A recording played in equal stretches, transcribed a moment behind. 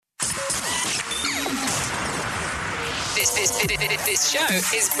This show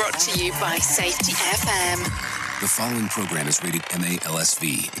is brought to you by Safety FM. The following program is rated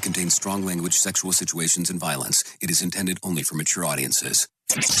MALSV. It contains strong language, sexual situations, and violence. It is intended only for mature audiences.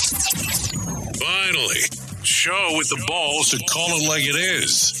 Finally, show with the balls to call it like it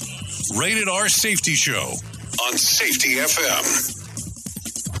is. Rated R Safety Show on Safety FM.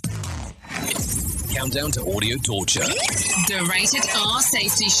 Countdown to audio torture. The Rated R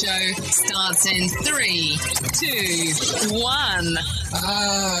Safety Show starts in 3, 2, 1.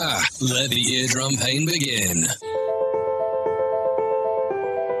 Let the eardrum pain begin.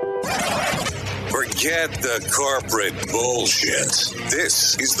 Forget the corporate bullshit.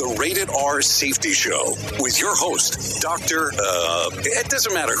 This is the Rated R Safety Show with your host, Dr. It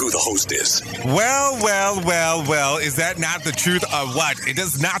doesn't matter who the host is. Well, is that not the truth of what? It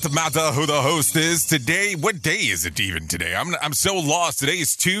does not matter who the host is. Today, what day is it even today? I'm so lost. Today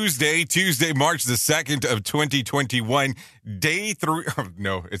is Tuesday, March the 2nd of 2021. Day 3,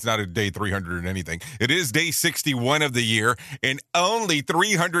 no, it's not a day 300 or anything. It is day 61 of the year and only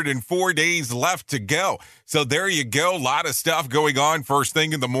 304 days left to go. So there you go. A lot of stuff going on first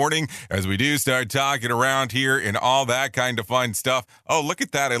thing in the morning as we do start talking around here and all that kind of fun stuff. Oh, look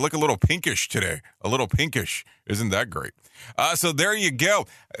at that. I look a little pinkish today. A little pinkish. Isn't that great? So there you go.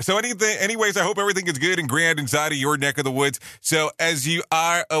 So anyways, I hope everything is good and grand inside of your neck of the woods. So as you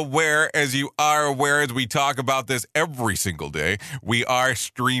are aware, as we talk about this every single day, we are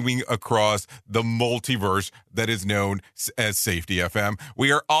streaming across the multiverse that is known as Safety FM.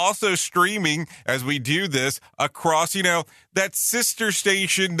 We are also streaming as we do this across, that sister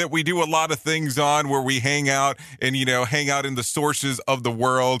station that we do a lot of things on where we hang out and, hang out in the sources of the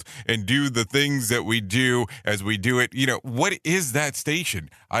world and do the things that we do as we do it. What is that station?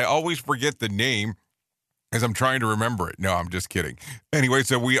 I always forget the name as I'm trying to remember it. No, I'm just kidding. Anyway,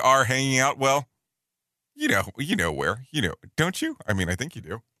 so we are hanging out. Well, you know where, don't you? I mean, I think you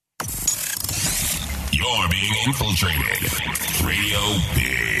do. You're being infiltrated. Radio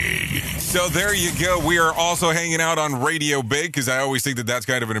Big. So there you go. We are also hanging out on Radio Big because I always think that that's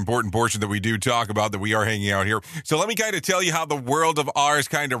kind of an important portion that we do talk about, that we are hanging out here. So let me kind of tell you how the world of ours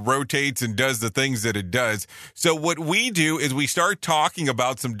kind of rotates and does the things that it does. So what we do is we start talking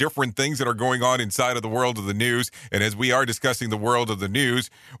about some different things that are going on inside of the world of the news. And as we are discussing the world of the news,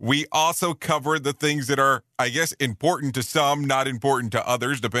 we also cover the things that are, I guess, important to some, not important to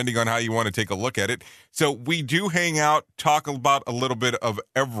others, depending on how you want to take a look at it. So we do hang out, talk about a little bit of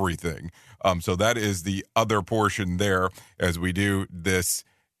everything. So that is the other portion there as we do this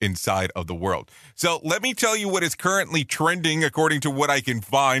inside of the world. So let me tell you what is currently trending according to what I can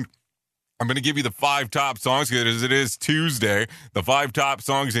find. I'm going to give you the 5 top songs because it is Tuesday. The 5 top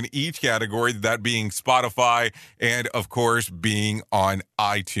songs in each category, that being Spotify and, of course, being on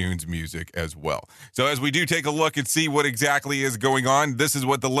iTunes Music as well. So as we do take a look and see what exactly is going on, this is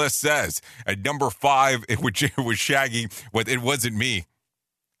what the list says. At number 5, it was Shaggy with It Wasn't Me.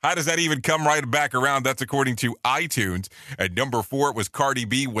 How does that even come right back around? That's according to iTunes. At number 4, it was Cardi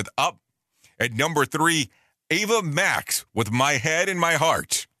B with Up. At number 3, Ava Max with My Head and My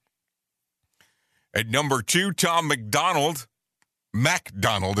Heart. At number 2, Tom MacDonald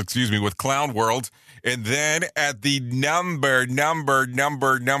with Clown World. And then at the number,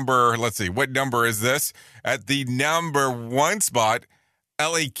 let's see, what number is this? At the number 1 spot,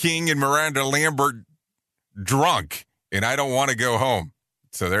 L.A. King and Miranda Lambert, Drunk, and I Don't Want to Go Home.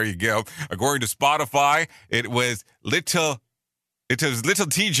 So there you go. According to Spotify, it was Little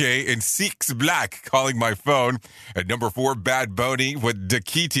TJ and Six Black, Calling My Phone. At number 4, Bad Bunny with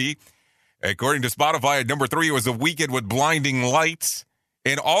Dakiti. According to Spotify, at number 3, it was The Weeknd with Blinding Lights.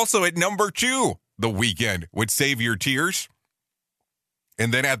 And also at number 2, The Weeknd with Save Your Tears.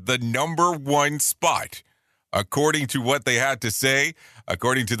 And then at the number 1 spot, according to what they had to say,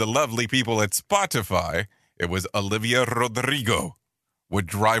 according to the lovely people at Spotify, it was Olivia Rodrigo with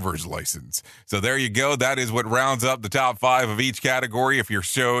Driver's License. So there you go. That is what rounds up the top 5 of each category. If you're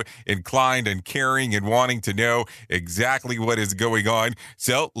so inclined and caring and wanting to know exactly what is going on.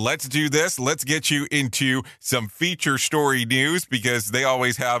 So let's do this. Let's get you into some feature story news because they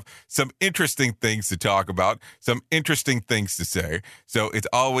always have some interesting things to talk about, some interesting things to say. So it's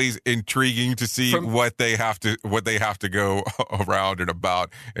always intriguing to see what they have to go around and about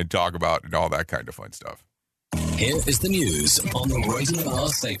and talk about and all that kind of fun stuff. Here is the news on the Rated R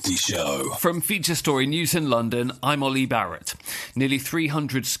Safety Show. From Feature Story News in London, I'm Ollie Barrett. Nearly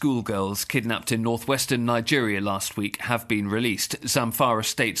 300 schoolgirls kidnapped in northwestern Nigeria last week have been released. Zamfara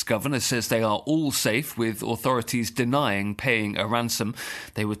State's governor says they are all safe, with authorities denying paying a ransom.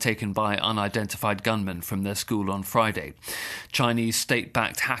 They were taken by unidentified gunmen from their school on Friday. Chinese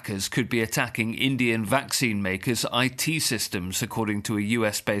state-backed hackers could be attacking Indian vaccine makers' IT systems, according to a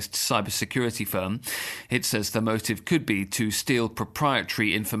US-based cybersecurity firm. It says the motive could be to steal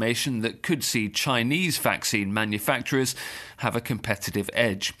proprietary information that could see Chinese vaccine manufacturers have a competitive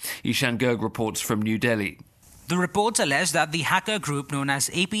edge. Ishan Garg reports from New Delhi. The reports allege that the hacker group known as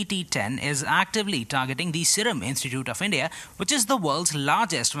APT10 is actively targeting the Serum Institute of India, which is the world's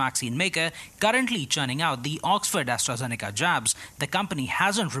largest vaccine maker, currently churning out the Oxford-AstraZeneca jabs. The company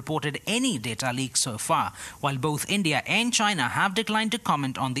hasn't reported any data leaks so far, while both India and China have declined to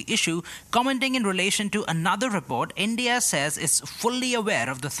comment on the issue. Commenting in relation to another report, India says it's fully aware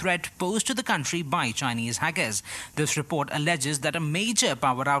of the threat posed to the country by Chinese hackers. This report alleges that a major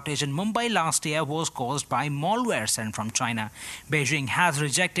power outage in Mumbai last year was caused by malware sent from China. Beijing has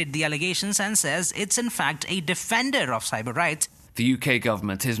rejected the allegations and says it's in fact a defender of cyber rights. The UK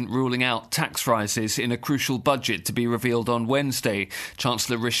government isn't ruling out tax rises in a crucial budget to be revealed on Wednesday.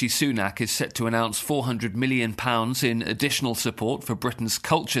 Chancellor Rishi Sunak is set to announce £400 million in additional support for Britain's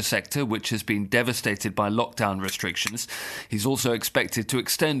culture sector, which has been devastated by lockdown restrictions. He's also expected to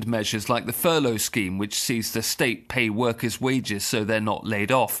extend measures like the furlough scheme, which sees the state pay workers' wages so they're not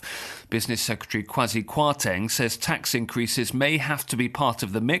laid off. Business Secretary Kwasi Kwarteng says tax increases may have to be part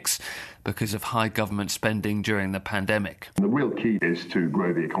of the mix because of high government spending during the pandemic. The real key is to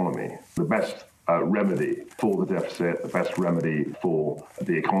grow the economy. The best remedy for the deficit, the best remedy for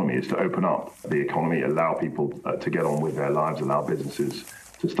the economy is to open up the economy, allow people to get on with their lives, allow businesses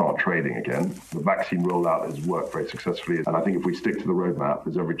to start trading again. The vaccine rollout has worked very successfully, and I think if we stick to the roadmap,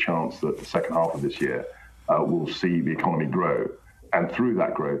 there's every chance that the second half of this year we'll see the economy grow. And through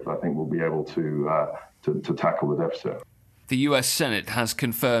that growth, I think we'll be able to tackle the deficit. The US Senate has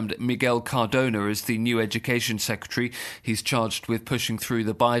confirmed Miguel Cardona as the new education secretary. He's charged with pushing through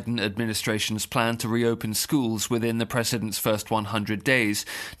the Biden administration's plan to reopen schools within the president's first 100 days.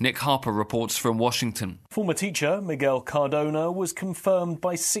 Nick Harper reports from Washington. Former teacher Miguel Cardona was confirmed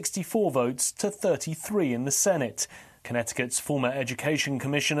by 64 votes to 33 in the Senate. Connecticut's former education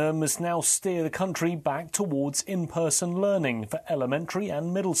commissioner must now steer the country back towards in-person learning for elementary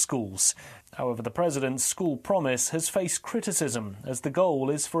and middle schools. However, the president's school promise has faced criticism, as the goal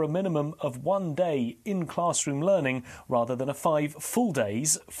is for a minimum of 1 day in classroom learning rather than 5 full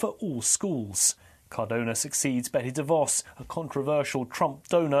days for all schools. Cardona succeeds Betty DeVos, a controversial Trump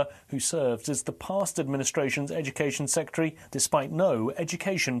donor who served as the past administration's education secretary despite no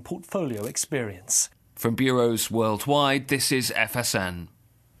education portfolio experience. From bureaus worldwide, this is FSN.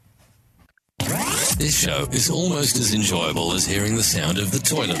 This show is almost as enjoyable as hearing the sound of the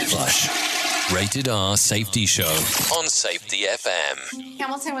toilet flush. Rated R Safety Show on Safety FM.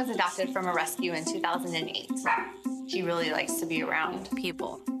 Hamilton was adopted from a rescue in 2008. He really likes to be around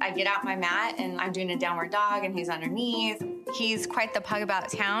people. I get out my mat and I'm doing a downward dog and he's underneath. He's quite the pug about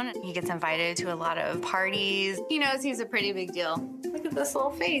town. He gets invited to a lot of parties. He knows he's a pretty big deal. Look at this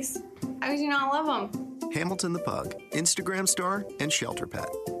little face. How could you not love him? Hamilton the Pug, Instagram star, and shelter pet.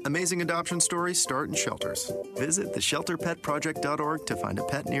 Amazing adoption stories start in shelters. Visit theshelterpetproject.org to find a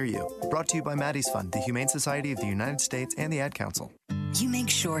pet near you. Brought to you by Maddie's Fund, the Humane Society of the United States, and the Ad Council. You make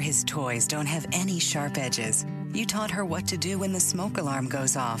sure his toys don't have any sharp edges. You taught her what to do when the smoke alarm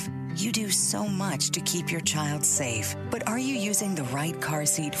goes off. You do so much to keep your child safe. But are you using the right car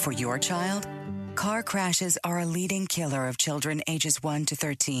seat for your child? Car crashes are a leading killer of children ages 1 to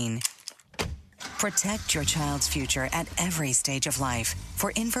 13. Protect your child's future at every stage of life.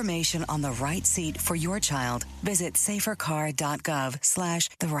 For information on the right seat for your child, visit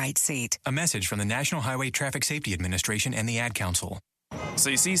safercar.gov/the-right-seat. A message from the National Highway Traffic Safety Administration and the Ad Council. So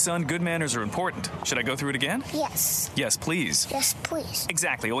you see, son, good manners are important. Should I go through it again? Yes. Yes, please. Yes, please.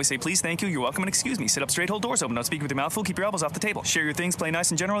 Exactly. Always say please, thank you, you're welcome, and excuse me. Sit up straight, hold doors open. Don't speak with your mouth full. Keep your elbows off the table. Share your things, play nice,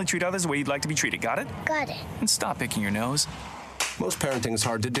 and generally treat others the way you'd like to be treated. Got it? Got it. And stop picking your nose. Most parenting is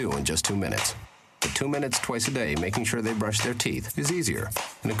hard to do in just 2 minutes. But 2 minutes twice a day making sure they brush their teeth is easier,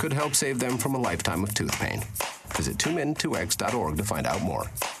 and it could help save them from a lifetime of tooth pain. Visit 2min2x.org to find out more.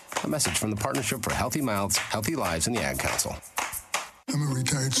 A message from the Partnership for Healthy Mouths, Healthy Lives, and the Ad Council. I'm a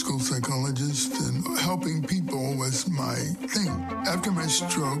retired school psychologist, and helping people was my thing. After my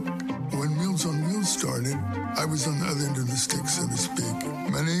stroke, when Meals on Wheels started, I was on the other end of the stick, so to speak.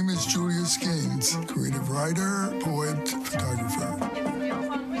 My name is Julius Gaines, creative writer, poet, photographer.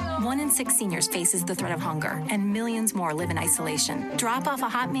 1 in 6 seniors faces the threat of hunger, and millions more live in isolation. Drop off a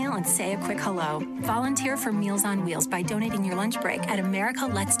hot meal and say a quick hello. Volunteer for Meals on Wheels by donating your lunch break at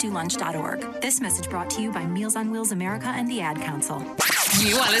americaletsdolunch.org. This message brought to you by Meals on Wheels America and the Ad Council.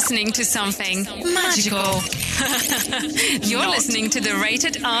 You are listening to something magical. You're listening to the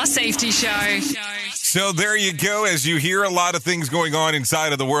Rated R Safety Show. So there you go. As you hear a lot of things going on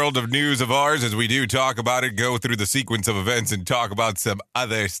inside of the world of news of ours, as we do talk about it, go through the sequence of events and talk about some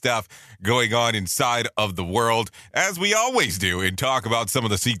other stuff going on inside of the world, as we always do, and talk about some of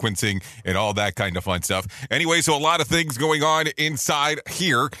the sequencing and all that kind of fun stuff. Anyway, so a lot of things going on inside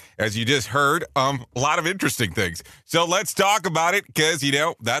here, as you just heard, a lot of interesting things. So let's talk about it, because, you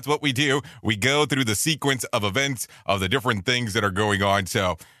know, that's what we do. We go through the sequence of events of the different things that are going on.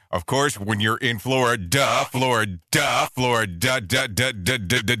 So, of course, when you're in Florida, we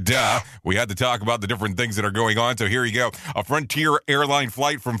had to talk about the different things that are going on. So here you go. A Frontier airline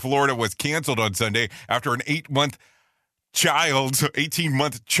flight from Florida was canceled on Sunday after an 18-month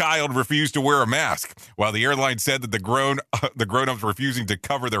child refused to wear a mask. While the airline said that the grown-ups refusing to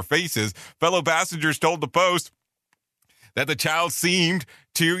cover their faces, fellow passengers told the Post that the child seemed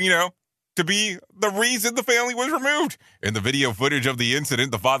to be the reason the family was removed. In the video footage of the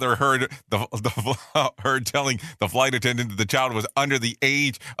incident, the father heard telling the flight attendant that the child was under the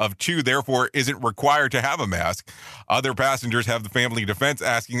age of 2, therefore isn't required to have a mask. Other passengers have the family defense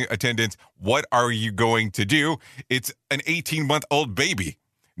asking attendants, "What are you going to do? It's an 18-month-old baby."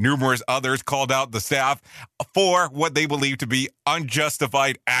 Numerous others called out the staff for what they believe to be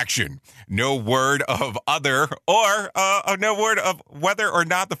unjustified action. No word of whether or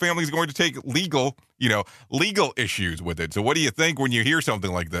not the family is going to take legal issues with it. So what do you think when you hear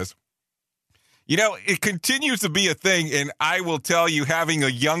something like this? It continues to be a thing, and I will tell you, having a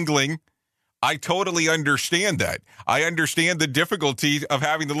youngling, I totally understand that. I understand the difficulty of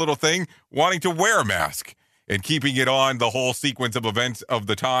having the little thing wanting to wear a mask and keeping it on the whole sequence of events of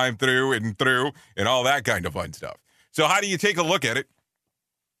the time through and all that kind of fun stuff. So how do you take a look at it?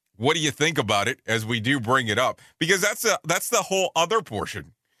 What do you think about it as we do bring it up? Because that's the whole other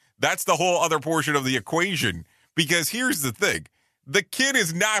portion. That's the whole other portion of the equation. Because here's the thing. The kid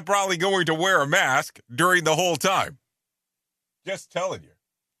is not probably going to wear a mask during the whole time. Just telling you.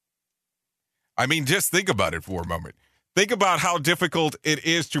 I mean, just think about it for a moment. Think about how difficult it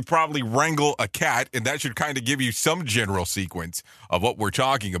is to probably wrangle a cat, and that should kind of give you some general sequence of what we're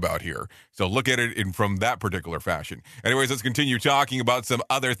talking about here. So look at it from that particular fashion. Anyways, let's continue talking about some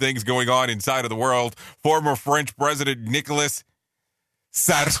other things going on inside of the world. Former French President Nicolas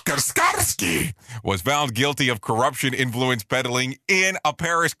Sarkozy was found guilty of corruption influence peddling in a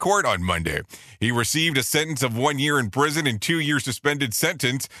Paris court on Monday. He received a sentence of 1 year in prison and 2 years suspended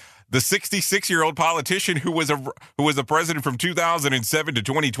sentence. The 66-year-old politician who was a president from 2007 to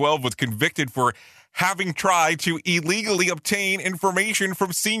 2012 was convicted for having tried to illegally obtain information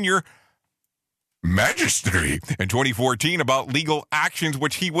from senior magistrate in 2014 about legal actions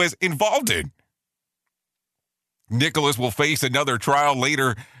which he was involved in. Nicholas will face another trial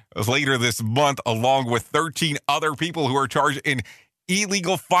later this month, along with 13 other people who are charged in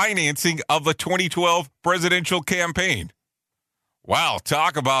illegal financing of the 2012 presidential campaign. Wow,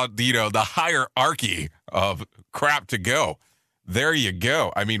 talk about, the hierarchy of crap to go. There you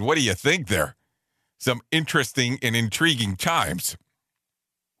go. I mean, what do you think there? Some interesting and intriguing times.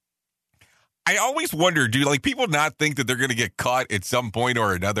 I always wonder, do people not think that they're going to get caught at some point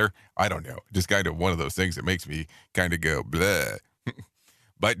or another? I don't know. Just kind of one of those things that makes me kind of go, bleh.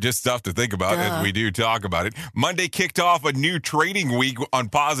 But just stuff to think about as we do talk about it. Monday kicked off a new trading week on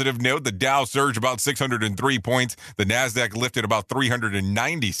positive note. The Dow surged about 603 points. The NASDAQ lifted about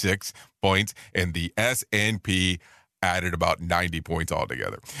 396 points. And the S&P added about 90 points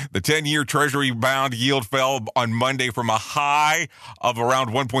altogether. The 10-year Treasury bond yield fell on Monday from a high of around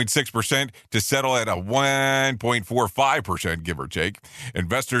 1.6% to settle at a 1.45%, give or take.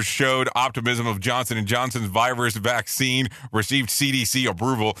 Investors showed optimism of Johnson & Johnson's virus vaccine received CDC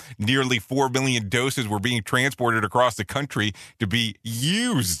approval. Nearly 4 million doses were being transported across the country to be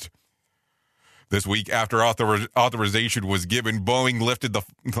used. This week, after authorization was given, Boeing lifted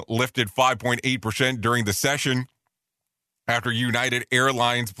 5.8% during the session, after United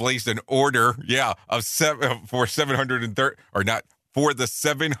Airlines placed an order, for 730, or not, for the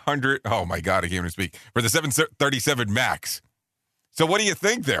 700, oh my God, I can't even speak, for the 737 MAX. So what do you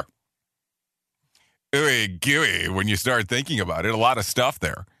think there? Ooey gooey, when you start thinking about it, a lot of stuff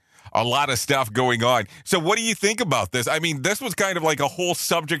there. A lot of stuff going on. So what do you think about this? I mean, this was kind of like a whole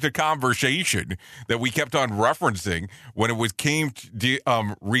subject of conversation that we kept on referencing when it came to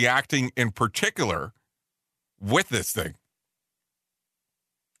reacting in particular with this thing.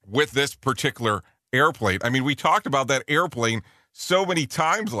 with this particular airplane. I mean, we talked about that airplane so many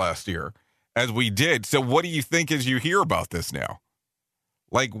times last year as we did. So what do you think as you hear about this now?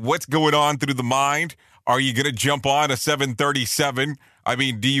 Like, what's going on through the mind? Are you going to jump on a 737? I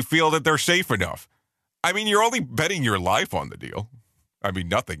mean, do you feel that they're safe enough? I mean, you're only betting your life on the deal. I mean,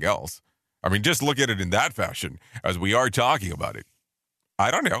 nothing else. I mean, just look at it in that fashion as we are talking about it.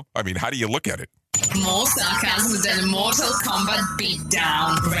 I don't know. I mean, how do you look at it? More sarcasm than a Mortal Kombat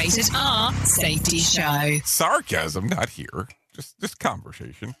beatdown. Rated R Safety Show. Sarcasm, not here. Just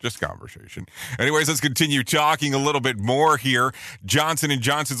conversation. Just conversation. Anyways, let's continue talking a little bit more here. Johnson &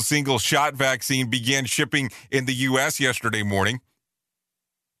 Johnson's single shot vaccine began shipping in the U.S. yesterday morning.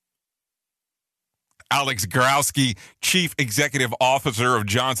 Alex Growski, Chief Executive Officer of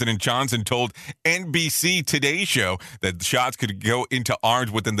Johnson & Johnson, told NBC Today Show that the shots could go into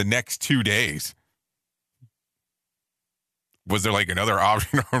arms within the next 2 days. Was there like another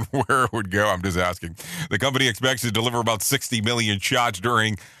option on where it would go? I'm just asking. The company expects to deliver about 60 million shots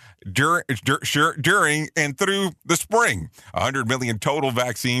during and through the spring. 100 million total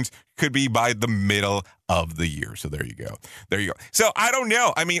vaccines could be by the middle of the year. So there you go. There you go. So I don't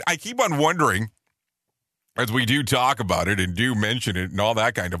know. I mean, I keep on wondering, as we do talk about it and do mention it and all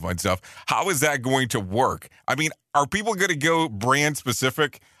that kind of fun stuff, how is that going to work? I mean, are people going to go brand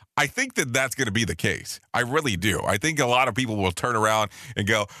specific? I think that that's going to be the case. I really do. I think a lot of people will turn around and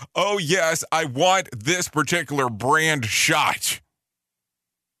go, oh, yes, I want this particular brand shot.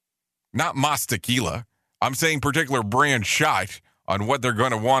 Not Mas Tequila. I'm saying particular brand shot on what they're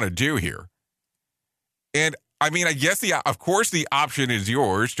going to want to do here. And, I mean, I guess, of course, the option is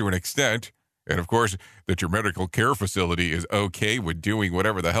yours to an extent. And, of course, that your medical care facility is okay with doing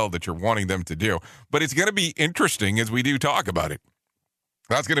whatever the hell that you're wanting them to do. But it's going to be interesting as we do talk about it.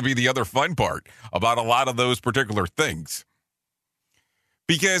 That's going to be the other fun part about a lot of those particular things.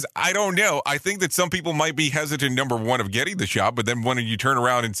 Because I don't know. I think that some people might be hesitant, number one, of getting the shot. But then when you turn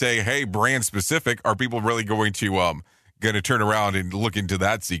around and say, hey, brand specific, are people really going to turn around and look into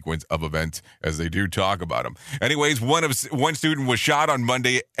that sequence of events as they do talk about them? Anyways, one student was shot on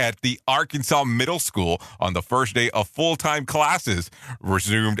Monday at the Arkansas Middle School on the first day of full-time classes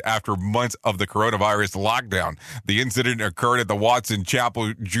resumed after months of the coronavirus lockdown. The incident occurred at the Watson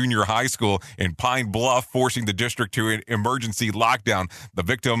Chapel Junior High School in Pine Bluff, forcing the district to an emergency lockdown. The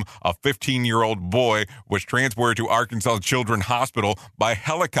victim, a 15-year-old boy, was transported to Arkansas Children's Hospital by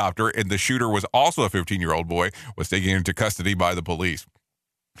helicopter, and the shooter was also a 15-year-old boy, was taken into custody by the police.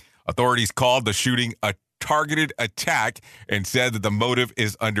 Authorities called the shooting a targeted attack and said that the motive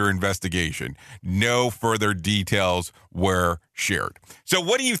is under investigation. No further details were shared. So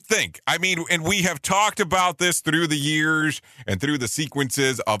what do you think? I mean, and we have talked about this through the years and through the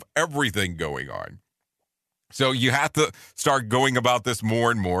sequences of everything going on. So you have to start going about this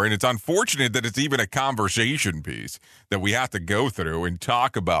more and more. And it's unfortunate that it's even a conversation piece that we have to go through and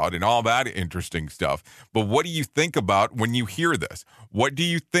talk about and all that interesting stuff. But what do you think about when you hear this? What do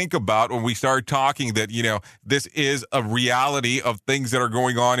you think about when we start talking that, you know, this is a reality of things that are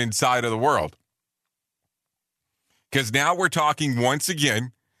going on inside of the world? Because now we're talking once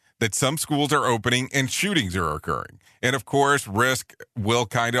again that some schools are opening and shootings are occurring. And of course, risk will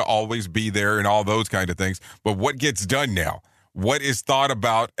kind of always be there and all those kind of things. But what gets done now? What is thought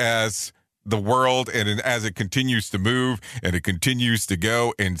about as the world and as it continues to move and it continues to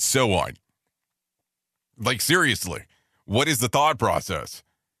go and so on? Like, seriously, what is the thought process?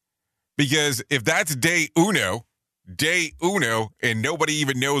 Because if that's day uno, and nobody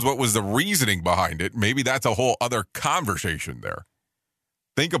even knows what was the reasoning behind it, maybe that's a whole other conversation there.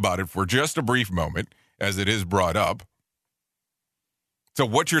 Think about it for just a brief moment as it is brought up. So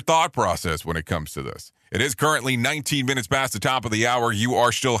what's your thought process when it comes to this? It is currently 19 minutes past the top of the hour. You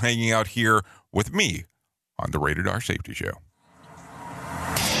are still hanging out here with me on the Rated R Safety Show.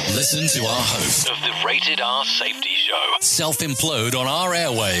 Listen to our host of the Rated R Safety Show self-implode on our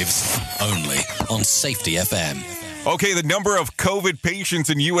airwaves only on Safety FM. Okay, the number of COVID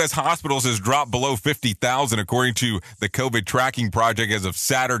patients in U.S. hospitals has dropped below 50,000. According to the COVID tracking project, as of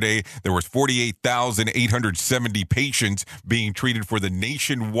Saturday, there was 48,870 patients being treated for the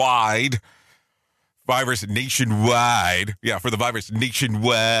virus nationwide. For the virus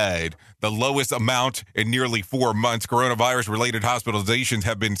nationwide. The lowest amount in nearly 4 months. Coronavirus-related hospitalizations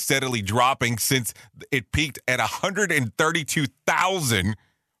have been steadily dropping since it peaked at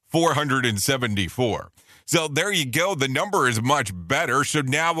 132,474. So there you go. The number is much better. So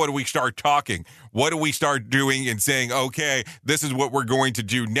now what do we start talking? What do we start doing and saying, okay, this is what we're going to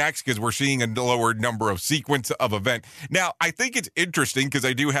do next because we're seeing a lower number of sequence of event. Now, I think it's interesting because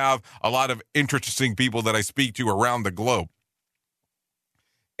I do have a lot of interesting people that I speak to around the globe.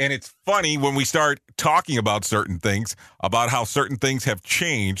 And it's funny when we start talking about certain things, about how certain things have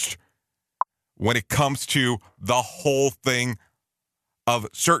changed when it comes to the whole thing of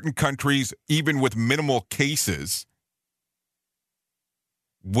certain countries, even with minimal cases,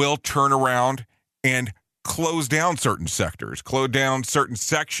 will turn around and close down certain sectors, close down certain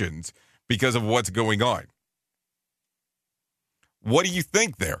sections because of what's going on. What do you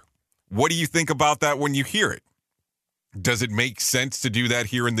think there? What do you think about that when you hear it? Does it make sense to do that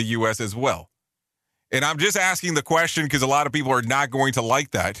here in the U.S. as well? And I'm just asking the question because a lot of people are not going to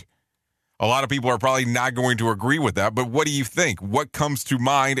like that. A lot of people are probably not going to agree with that. But what do you think? What comes to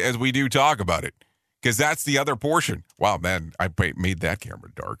mind as we do talk about it? Because that's the other portion. Wow, man, I made that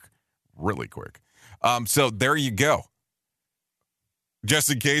camera dark really quick. So there you go.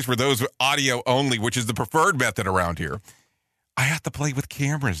 Just in case for those audio only, which is the preferred method around here, I have to play with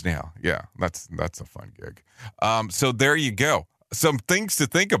cameras now. Yeah, that's a fun gig. So there you go. Some things to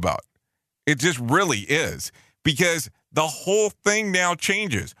think about. It just really is. Because the whole thing now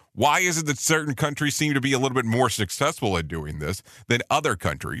changes. Why is it that certain countries seem to be a little bit more successful at doing this than other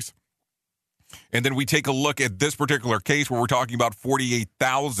countries? And then we take a look at this particular case where we're talking about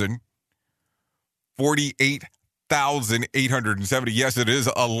 48,870. Yes, it is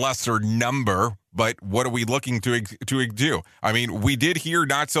a lesser number, but what are we looking to do? I mean, we did hear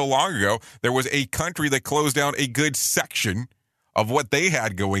not so long ago, there was a country that closed down a good section of what they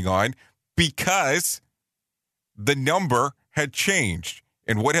had going on because the number had changed.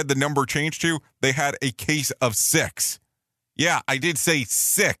 And what had the number changed to? They had a case of 6. Yeah, I did say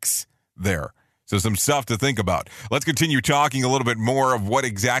 6 there. So some stuff to think about. Let's continue talking a little bit more of what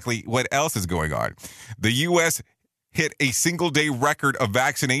else is going on. The U.S. hit a single-day record of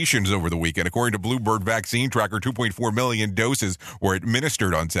vaccinations over the weekend. According to Bluebird Vaccine Tracker, 2.4 million doses were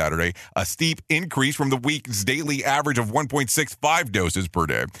administered on Saturday, a steep increase from the week's daily average of 1.65 doses per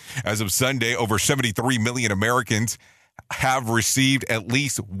day. As of Sunday, over 73 million Americans have received at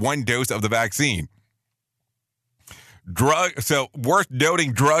least one dose of the vaccine. Worth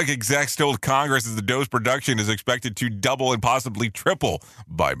noting, drug execs told Congress that the dose production is expected to double and possibly triple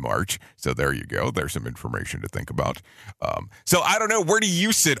by March. So there you go. There's some information to think about. So I don't know. Where do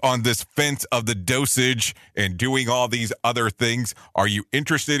you sit on this fence of the dosage and doing all these other things? Are you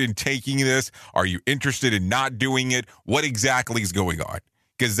interested in taking this? Are you interested in not doing it? What exactly is going on?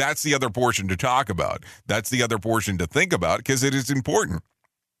 Because that's the other portion to talk about. That's the other portion to think about because it is important.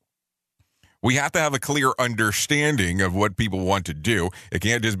 We have to have a clear understanding of what people want to do. It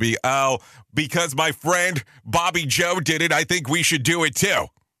can't just be, oh, because my friend Bobby Joe did it, I think we should do it too.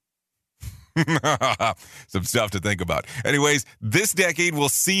 Some stuff to think about. Anyways, this decade will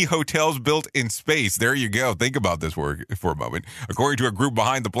see hotels built in space. There you go. Think about this for a moment. According to a group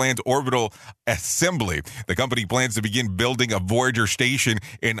behind the plan's orbital assembly, the company plans to begin building a Voyager station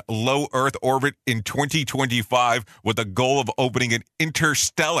in low Earth orbit in 2025 with the goal of opening an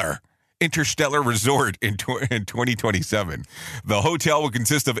interstellar resort in 2027. The hotel will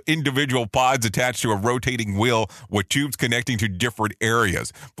consist of individual pods attached to a rotating wheel with tubes connecting to different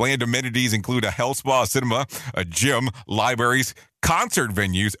areas. Planned amenities include a health spa, a cinema, a gym, libraries, concert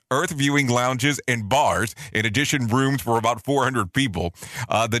venues, earth viewing lounges, and bars. In addition, rooms for about 400 people.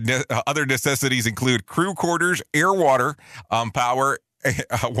 Other necessities include crew quarters, air, water, power,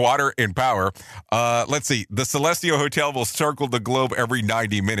 and power. Let's see. The Celestial Hotel will circle the globe every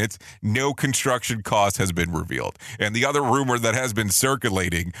 90 minutes. No construction cost has been revealed. And the other rumor that has been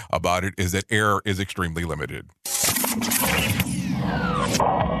circulating about it is that air is extremely limited.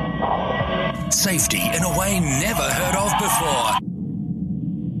 Safety in a way never heard of before.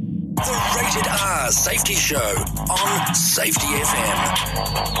 The Rated R Safety Show on Safety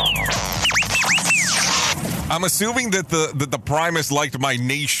FM. I'm assuming that the Primus liked my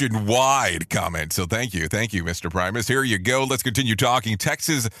nationwide comment, so thank you, Mr. Primus. Here you go. Let's continue talking.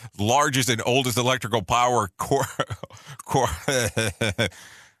 Texas' largest and oldest electrical power corporation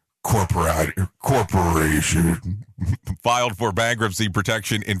filed for bankruptcy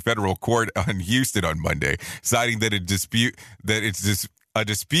protection in federal court in Houston on Monday, citing that it's a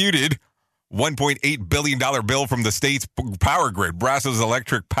disputed $1.8 billion bill from the state's power grid. Brazos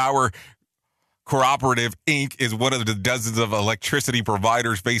Electric Power Cooperative, Inc. is one of the dozens of electricity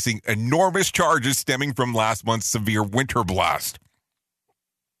providers facing enormous charges stemming from last month's severe winter blast.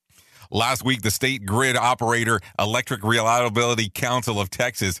 Last week, the state grid operator Electric Reliability Council of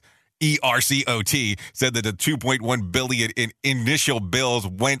Texas, ERCOT, said that the $2.1 billion in initial bills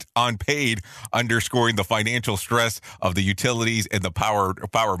went unpaid, underscoring the financial stress of the utilities and the power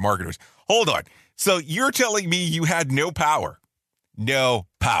marketers. Hold on. So you're telling me you had no power? No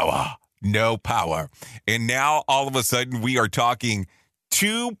power. And now all of a sudden we are talking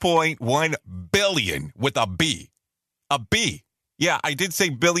 2.1 billion with a B. A B. Yeah, I did say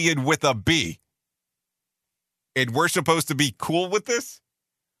billion with a B. And we're supposed to be cool with this?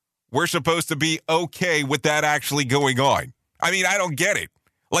 We're supposed to be okay with that actually going on. I mean, I don't get it.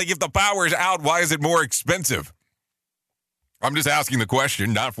 Like, if the power is out, why is it more expensive? I'm just asking the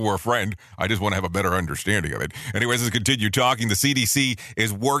question, not for a friend. I just want to have a better understanding of it. Anyways, let's continue talking. The CDC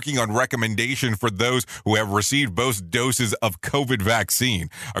is working on recommendation for those who have received both doses of COVID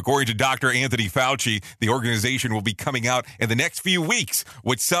vaccine. According to Dr. Anthony Fauci, the organization will be coming out in the next few weeks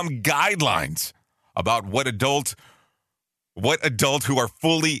with some guidelines about what adults who are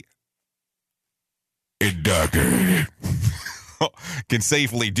fully indoctrinated can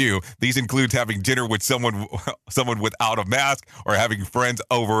safely do. These include having dinner with someone without a mask or having friends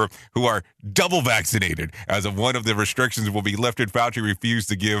over who are double vaccinated. As of one of the restrictions will be lifted, Fauci refused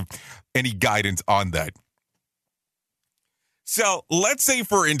to give any guidance on that. So let's say,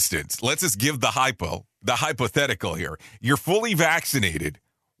 for instance, let's just give the hypothetical here. You're fully vaccinated.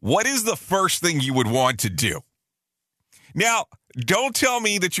 What is the first thing you would want to do? Now, don't tell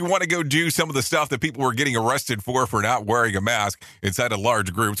me that you want to go do some of the stuff that people were getting arrested for not wearing a mask inside of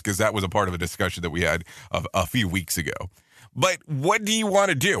large groups, because that was a part of a discussion that we had a few weeks ago. But what do you want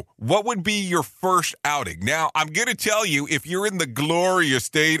to do? What would be your first outing? Now, I'm going to tell you, if you're in the glorious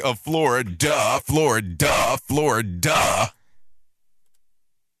state of Florida,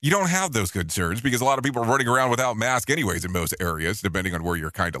 you don't have those concerns because a lot of people are running around without masks anyways in most areas, depending on where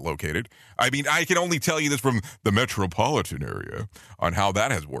you're kind of located. I mean, I can only tell you this from the metropolitan area on how that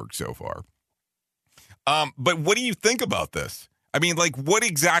has worked so far. But what do you think about this? I mean, like, what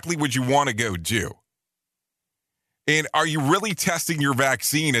exactly would you want to go do? And are you really testing your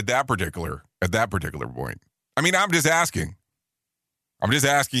vaccine at that particular point? I mean, I'm just asking. I'm just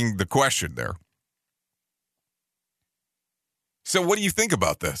asking the question there. So what do you think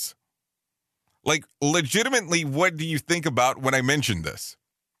about this? Like, legitimately, what do you think about when I mentioned this?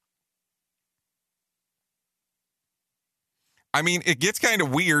 I mean, it gets kind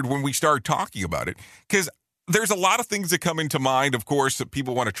of weird when we start talking about it because there's a lot of things that come into mind, of course, that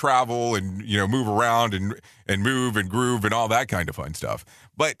people want to travel and, move around and move and groove and all that kind of fun stuff.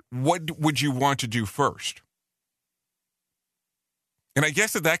 But what would you want to do first? And I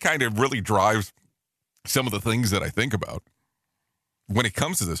guess that kind of really drives some of the things that I think about when it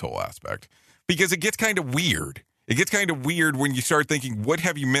comes to this whole aspect, because it gets kind of weird. It gets kind of weird when you start thinking, what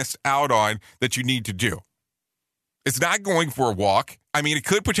have you missed out on that you need to do? It's not going for a walk. I mean, it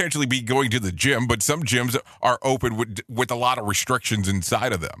could potentially be going to the gym, but some gyms are open with a lot of restrictions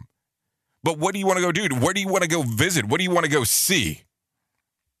inside of them. But what do you want to go do? Where do you want to go visit? What do you want to go see?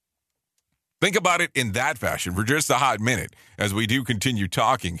 Think about it in that fashion for just a hot minute as we do continue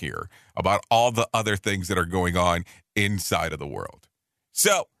talking here about all the other things that are going on inside of the world.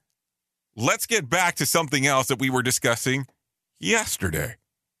 So let's get back to something else that we were discussing yesterday.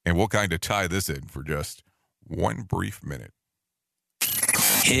 And we'll kind of tie this in for just one brief minute.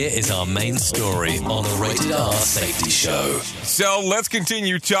 Here is our main story on the Rated R Safety Show. So let's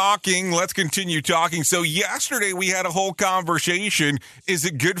continue talking. So yesterday we had a whole conversation. Is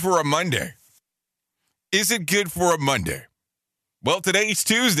it good for a Monday? Well, today's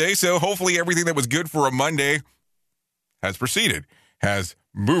Tuesday, so hopefully everything that was good for a Monday has proceeded, has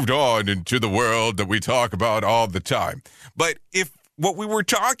moved on into the world that we talk about all the time. But if what we were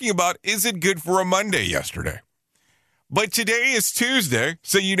talking about, is it good for a Monday yesterday? But today is Tuesday,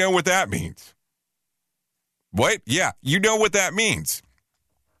 so you know what that means. What? Yeah, you know what that means.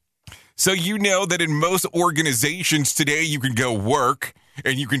 So you know that in most organizations today, you can go work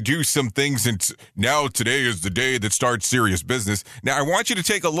and you can do some things. And now today is the day that starts serious business. Now, I want you to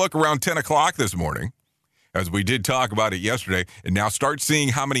take a look around 10 o'clock this morning, as we did talk about it yesterday, and now start seeing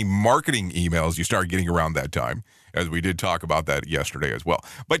how many marketing emails you start getting around that time, as we did talk about that yesterday as well.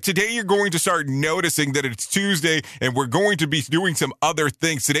 But today you're going to start noticing that it's Tuesday, and we're going to be doing some other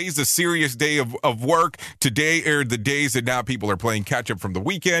things. Today's a serious day of work. Today are the days that now people are playing catch-up from the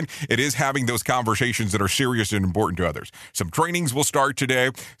weekend. It is having those conversations that are serious and important to others. Some trainings will start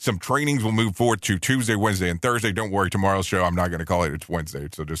today. Some trainings will move forward to Tuesday, Wednesday, and Thursday. Don't worry, tomorrow's show, I'm not going to call it. It's Wednesday,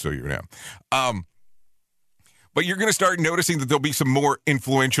 so just so you know. But you're going to start noticing that there'll be some more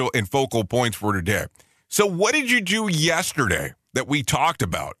influential and focal points for today. So what did you do yesterday that we talked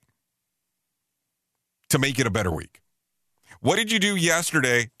about to make it a better week? What did you do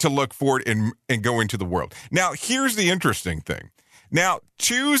yesterday to look forward and go into the world? Now, here's the interesting thing. Now,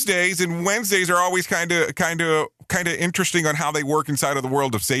 Tuesdays and Wednesdays are always kind of interesting on how they work inside of the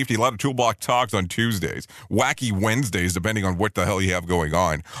world of safety. A lot of toolbox talks on Tuesdays, wacky Wednesdays, depending on what the hell you have going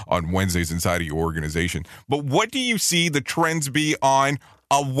on Wednesdays inside of your organization. But what do you see the trends be on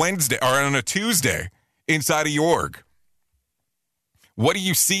a Wednesday or on a Tuesday inside of your org? What do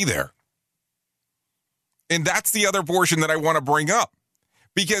you see there? And that's the other portion that I want to bring up.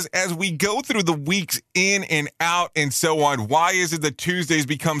 Because as we go through the weeks in and out and so on, why is it that Tuesdays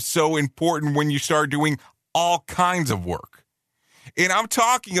become so important when you start doing all kinds of work? And I'm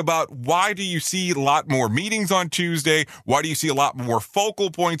talking about, why do you see a lot more meetings on Tuesday? Why do you see a lot more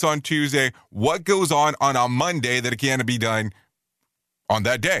focal points on Tuesday? What goes on a Monday that can't be done on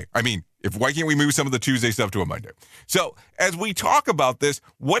that day? I mean, why can't we move some of the Tuesday stuff to a Monday? So as we talk about this,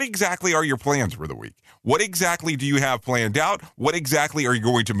 what exactly are your plans for the week? What exactly do you have planned out? What exactly are you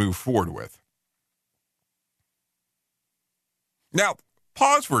going to move forward with? Now,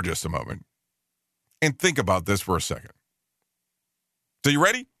 pause for just a moment and think about this for a second. So you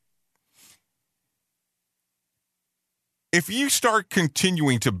ready? If you start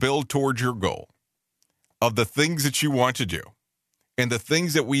continuing to build towards your goal of the things that you want to do, and the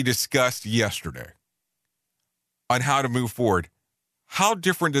things that we discussed yesterday on how to move forward, how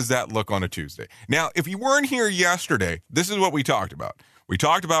different does that look on a Tuesday? Now, if you weren't here yesterday, this is what we talked about. We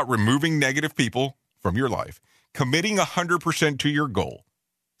talked about removing negative people from your life, committing 100% to your goal,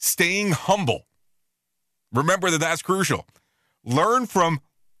 staying humble. Remember that that's crucial. Learn from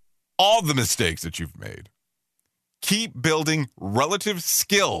all the mistakes that you've made. Keep building relative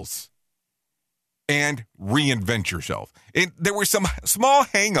skills and reinvent yourself. And there were some small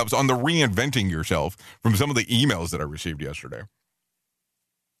hangups on the reinventing yourself from some of the emails that I received yesterday.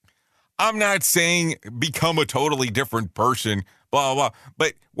 I'm not saying become a totally different person, blah, blah, blah.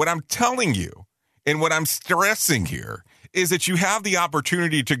 But what I'm telling you and what I'm stressing here is that you have the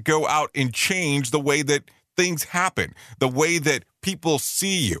opportunity to go out and change the way that things happen, the way that people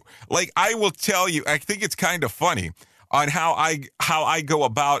see you. Like, I will tell you, I think it's kind of funny on how I go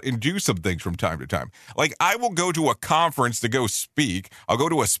about and do some things from time to time. Like, I will go to a conference to go speak. I'll go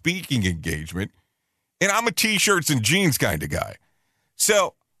to a speaking engagement, and I'm a t-shirts and jeans kind of guy.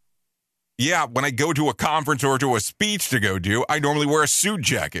 So, yeah, when I go to a conference or to a speech to go do, I normally wear a suit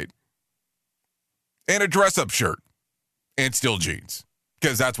jacket and a dress-up shirt and still jeans,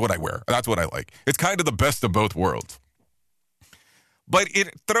 because that's what I wear. That's what I like. It's kind of the best of both worlds. But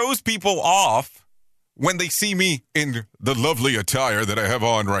it throws people off when they see me in the lovely attire that I have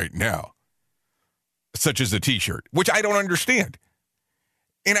on right now, such as a t-shirt, which I don't understand.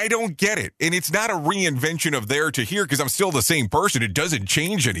 And I don't get it. And it's not a reinvention of there to here, because I'm still the same person. It doesn't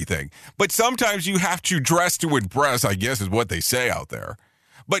change anything. But sometimes you have to dress to impress, I guess is what they say out there.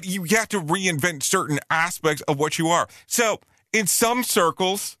 But you have to reinvent certain aspects of what you are. So in some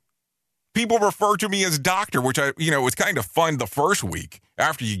circles, people refer to me as doctor, which was kind of fun the first week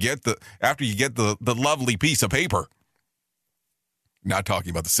after you get the lovely piece of paper. Not talking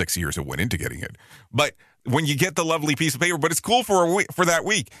about the 6 years that went into getting it, but when you get the lovely piece of paper, but it's cool for that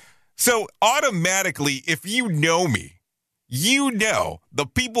week. So automatically, if you know me, you know the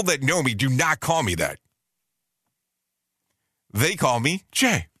people that know me do not call me that. They call me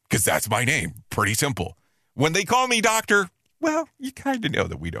Jay, because that's my name. Pretty simple. When they call me doctor, well, you kind of know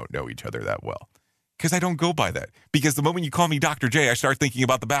that we don't know each other that well, because I don't go by that. Because the moment you call me Dr. J, I start thinking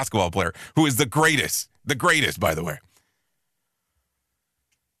about the basketball player who is the greatest, by the way.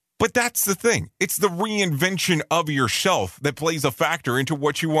 But that's the thing. It's the reinvention of yourself that plays a factor into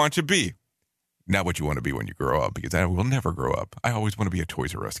what you want to be. Not what you want to be when you grow up, because I will never grow up. I always want to be a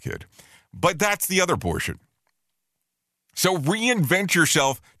Toys R Us kid. But that's the other portion. So reinvent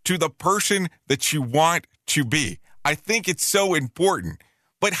yourself to the person that you want to be. I think it's so important.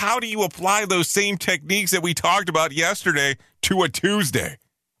 But how do you apply those same techniques that we talked about yesterday to a Tuesday?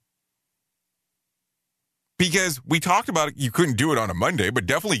 Because we talked about it, you couldn't do it on a Monday, but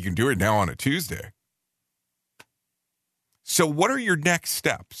definitely you can do it now on a Tuesday. So what are your next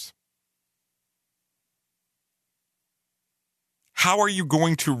steps? How are you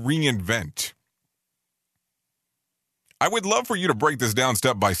going to reinvent? I would love for you to break this down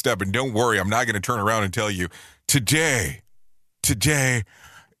step by step, and don't worry, I'm not going to turn around and tell you, today,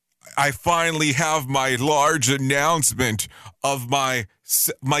 I finally have my large announcement of my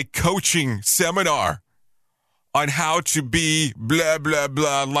coaching seminar on how to be blah, blah,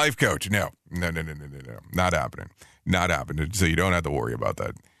 blah life coach. No. Not happening. So you don't have to worry about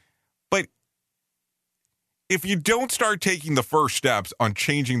that. But if you don't start taking the first steps on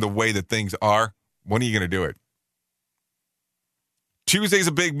changing the way that things are, when are you going to do it? Tuesday's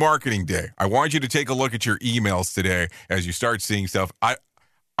a big marketing day. I want you to take a look at your emails today as you start seeing stuff. I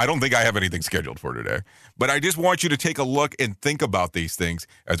don't think I have anything scheduled for today, but I just want you to take a look and think about these things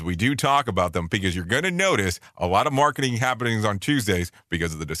as we do talk about them, because you're going to notice a lot of marketing happenings on Tuesdays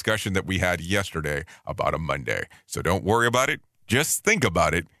because of the discussion that we had yesterday about a Monday. So don't worry about it. Just think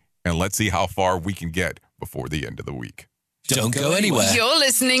about it, and let's see how far we can get before the end of the week. Don't go anywhere. You're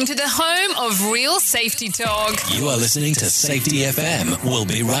listening to the home of real safety talk. You are listening to Safety FM. We'll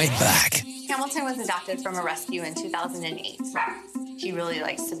be right back. Hamilton was adopted from a rescue in 2008. He really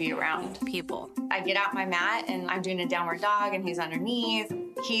likes to be around people. I get out my mat and I'm doing a downward dog and he's underneath.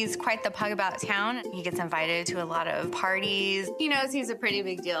 He's quite the pug about town. He gets invited to a lot of parties. He knows he's a pretty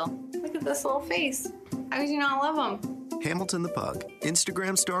big deal. Look at this little face. How could you not love him? Hamilton the Pug,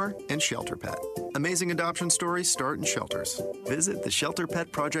 Instagram star, and shelter pet. Amazing adoption stories start in shelters. Visit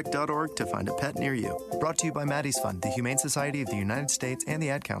theshelterpetproject.org to find a pet near you. Brought to you by Maddie's Fund, the Humane Society of the United States, and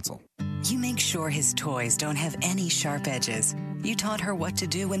the Ad Council. You make sure his toys don't have any sharp edges. You taught her what to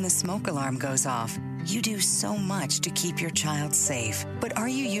do when the smoke alarm goes off. You do so much to keep your child safe. But are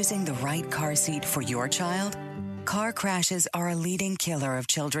you using the right car seat for your child? Car crashes are a leading killer of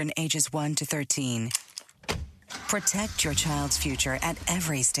children ages 1 to 13. Protect your child's future at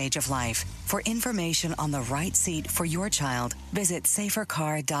every stage of life. For information on the right seat for your child, visit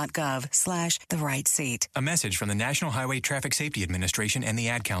safercar.gov/the-right-seat. A message from the National Highway Traffic Safety Administration and the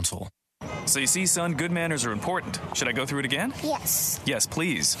Ad Council. So you see, son, good manners are important. Should I go through it again? Yes. Yes,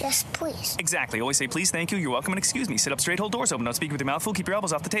 please. Yes, please. Exactly. Always say please, thank you, you're welcome, and excuse me. Sit up straight, hold doors open, don't speak with your mouth full, keep your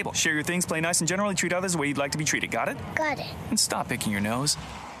elbows off the table. Share your things, play nice, and generally treat others the way you'd like to be treated. Got it? Got it. And stop picking your nose.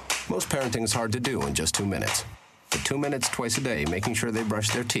 Most parenting is hard to do in just 2 minutes. But 2 minutes twice a day making sure they brush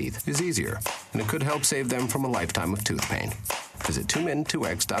their teeth is easier, and it could help save them from a lifetime of tooth pain. Visit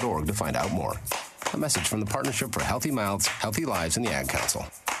 2min2x.org to find out more. A message from the Partnership for Healthy Mouths, Healthy Lives, and the Ad Council.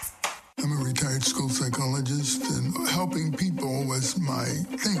 I'm a retired school psychologist, and helping people was my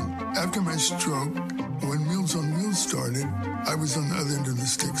thing. After my stroke, when Meals on Wheels started, I was on the other end of the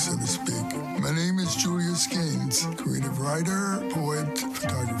stick, so to speak. My name is Julius Gaines, creative writer, poet,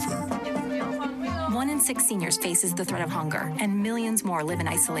 photographer. 1 in 6 seniors faces the threat of hunger, and millions more live in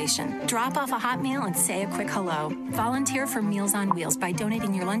isolation. Drop off a hot meal and say a quick hello. Volunteer for Meals on Wheels by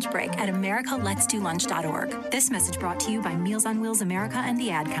donating your lunch break at americaletsdolunch.org. This message brought to you by Meals on Wheels America and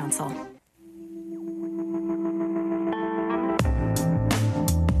the Ad Council.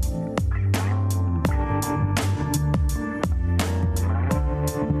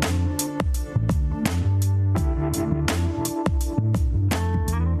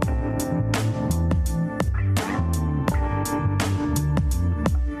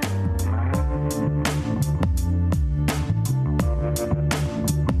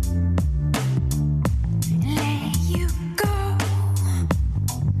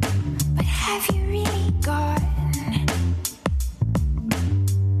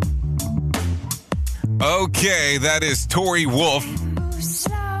 Okay, that is Tori Wolf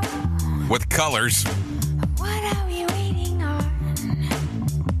with Colors.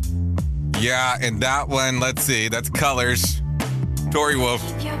 Yeah, and that one, let's see, that's Colors. Tori Wolf.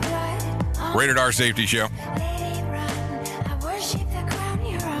 Rated R Safety Show.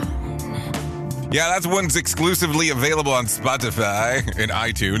 Yeah, that one's exclusively available on Spotify and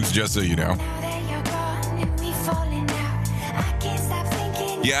iTunes, just so you know.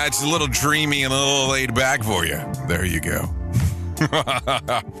 Yeah, it's a little dreamy and a little laid back for you. There you go.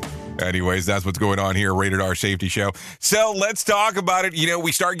 Anyways, that's what's going on here, Rated R Safety Show. So let's talk about it. You know,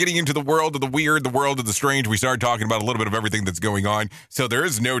 we start getting into the world of the weird, the world of the strange. We start talking about a little bit of everything that's going on. So there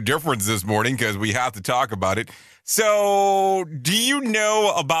is no difference this morning because we have to talk about it. So do you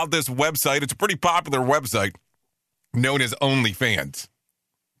know about this website? It's a pretty popular website known as OnlyFans.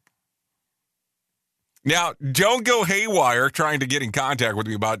 Now, don't go haywire trying to get in contact with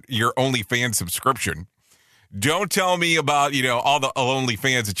me about your OnlyFans subscription. Don't tell me about, you know, all the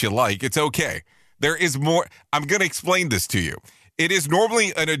OnlyFans that you like. It's okay. There is more. I'm going to explain this to you. It is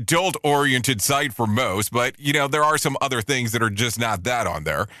normally an adult-oriented site for most, but, you know, there are some other things that are just not that on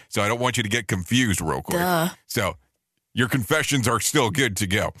there. So I don't want you to get confused real quick. Duh. So your confessions are still good to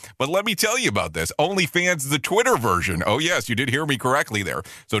go. But let me tell you about this. OnlyFans, the Twitter version. Oh, yes, you did hear me correctly there.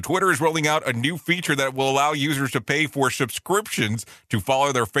 So Twitter is rolling out a new feature that will allow users to pay for subscriptions to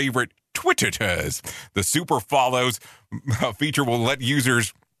follow their favorite Twitters. The Super Follows feature will let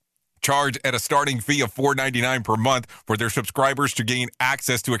users charge at a starting fee of $4.99 per month for their subscribers to gain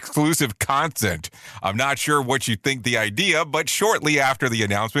access to exclusive content. I'm not sure what you think the idea, but shortly after the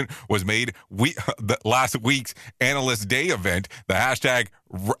announcement was made, last week's Analyst Day event, the hashtag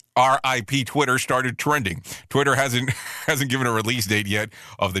RIP Twitter started trending. Twitter hasn't given a release date yet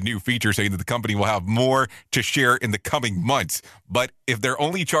of the new feature, saying that the company will have more to share in the coming months. But if they're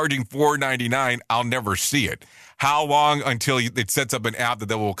only charging $4.99, I'll never see it. How long until it sets up an app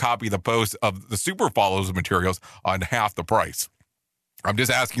that will copy the post of the super follows materials on half the price? I'm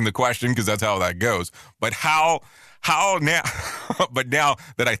just asking the question because that's how that goes. But how now? But now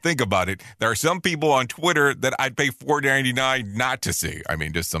that I think about it, there are some people on Twitter that I'd pay $4.99 not to see. I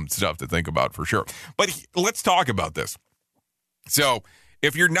mean, just some stuff to think about for sure. But let's talk about this. So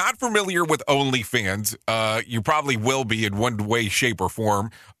if you're not familiar with OnlyFans, you probably will be in one way, shape, or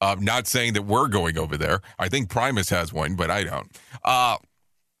form. Not saying that we're going over there. I think Primus has one, but I don't.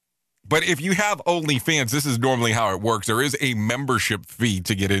 But if you have OnlyFans, this is normally how it works. There is a membership fee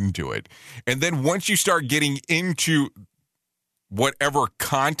to get into it. And then once you start getting into whatever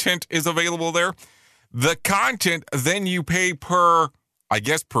content is available there, the content, then you pay per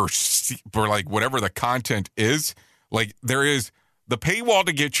like whatever the content is. Like there is the paywall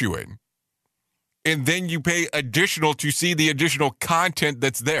to get you in. And then you pay additional to see the additional content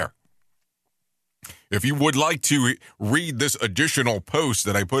that's there. If you would like to read this additional post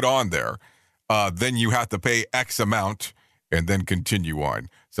that I put on there, then you have to pay X amount and then continue on.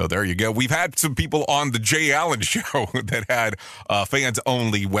 So there you go. We've had some people on the Jay Allen show that had fans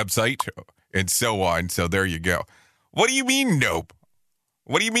only website and so on. So there you go. What do you mean, nope?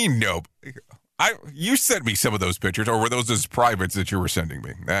 What do you mean, nope? You sent me some of those pictures, or were those just privates that you were sending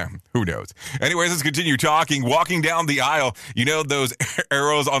me? Who knows? Anyways, let's continue talking. Walking down the aisle, you know those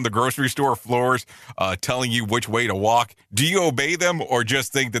arrows on the grocery store floors telling you which way to walk? Do you obey them or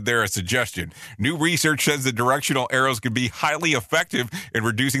just think that they're a suggestion? New research says that directional arrows can be highly effective in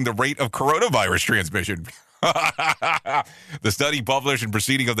reducing the rate of coronavirus transmission. The study published in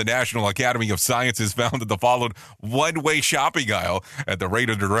Proceeding of the National Academy of Sciences found that the followed one-way shopping aisle at the rate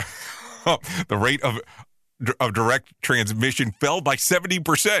of direct transmission fell by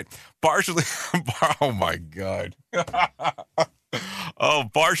 70%. Partially, oh my God.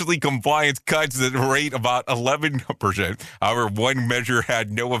 Partially compliance cuts the rate about 11%. However, one measure had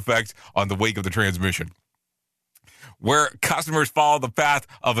no effect on the wake of the transmission. Where customers follow the path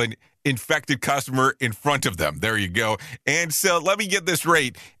of an infected customer in front of them. There you go. And so let me get this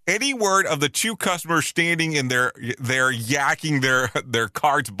right. Any word of the two customers standing in there yakking their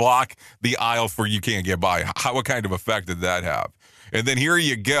carts block the aisle for you can't get by. What kind of effect did that have? And then here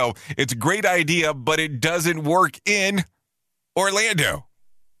you go. It's a great idea, but it doesn't work in Orlando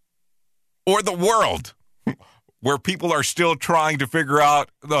or the world where people are still trying to figure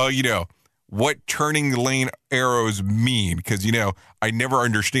out, what turning lane arrows mean. Because, I never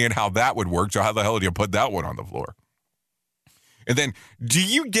understand how that would work. So how the hell do you put that one on the floor? And then do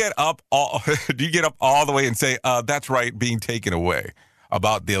you get up all the way and say, that's right, being taken away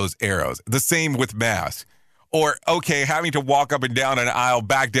about those arrows? The same with masks. Or, okay, having to walk up and down an aisle,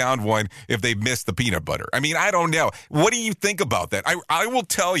 back down one if they missed the peanut butter. I mean, I don't know. What do you think about that? I will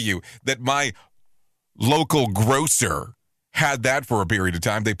tell you that my local grocer had that for a period of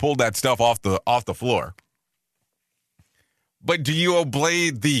time. They pulled that stuff off the floor. But do you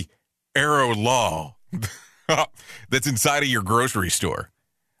obey the arrow law that's inside of your grocery store?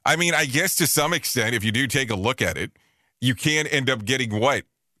 I mean, I guess to some extent, if you do take a look at it, you can end up getting what?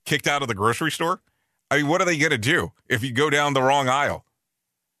 Kicked out of the grocery store? I mean, what are they going to do if you go down the wrong aisle?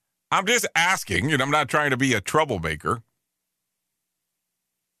 I'm just asking, and I'm not trying to be a troublemaker.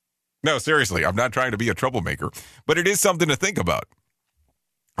 No, seriously, I'm not trying to be a troublemaker, but it is something to think about.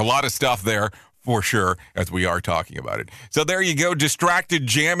 A lot of stuff there for sure, as we are talking about it. So there you go. Distracted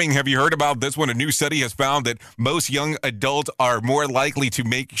jamming. Have you heard about this one? A new study has found that most young adults are more likely to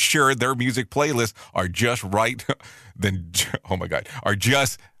make sure their music playlists are just right than, to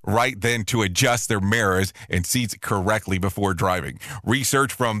adjust their mirrors and seats correctly before driving.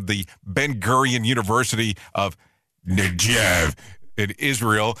 Research from the Ben Gurion University of Negev in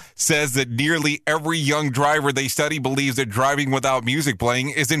Israel says that nearly every young driver they study believes that driving without music playing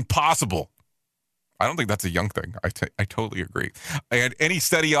is impossible. I don't think that's a young thing. I totally agree. And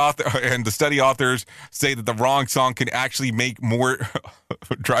the study authors say that the wrong song can actually make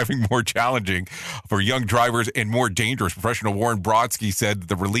driving more challenging for young drivers and more dangerous. Professional Warren Brodsky said that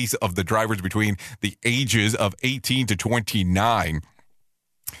the release of the drivers between the ages of 18 to 29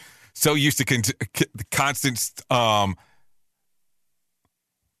 so used to constant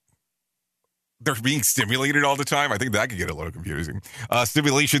they're being stimulated all the time. I think that could get a little confusing.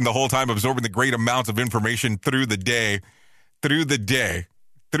 Stimulation the whole time, absorbing the great amounts of information through the day.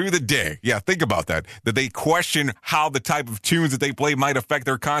 Yeah, think about that. That they question how the type of tunes that they play might affect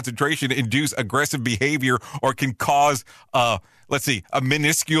their concentration, induce aggressive behavior, or can cause let's see, a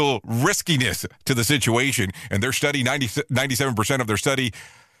minuscule riskiness to the situation. And their study, 97% of their study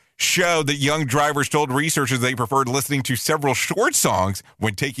showed that young drivers told researchers they preferred listening to several short songs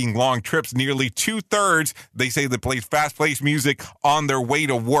when taking long trips. Nearly 2/3, they say, they play fast-paced music on their way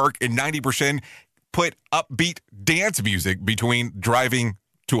to work, and 90% put upbeat dance music between driving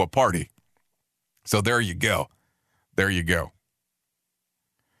to a party. So there you go. There you go.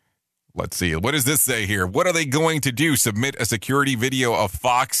 Let's see. What does this say here? What are they going to do? Submit a security video of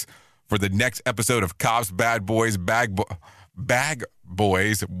Fox for the next episode of Cops, Bad Boys, Bag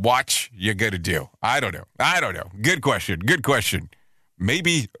Boys. Watch you got to do. I don't know. Good question.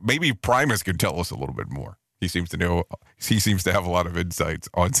 Maybe Primus can tell us a little bit more. He seems to know. He seems to have a lot of insights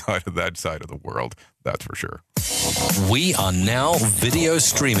on that side of the world. That's for sure. We are now video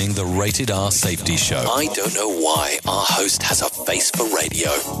streaming the Rated R Safety Show. I don't know why our host has a face for radio.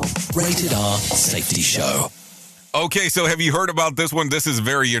 Rated R Safety Show. Okay, so have you heard about this one? This is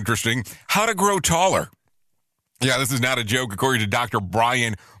very interesting. How to grow taller. Yeah, this is not a joke, according to Dr.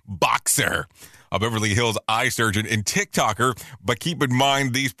 Brian Boxer, a Beverly Hills eye surgeon and TikToker. But keep in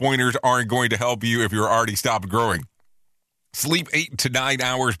mind, these pointers aren't going to help you if you're already stopped growing. Sleep 8 to 9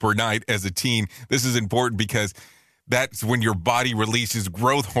 hours per night as a teen. This is important because that's when your body releases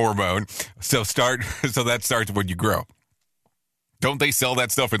growth hormone. So that starts when you grow. Don't they sell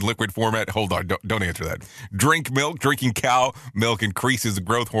that stuff in liquid format? Hold on, don't answer that. Drink milk. Drinking cow milk increases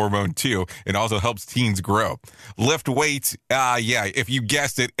growth hormone too, and also helps teens grow. Lift weights. If you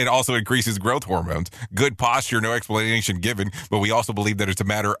guessed it, it also increases growth hormones. Good posture, no explanation given, but we also believe that it's a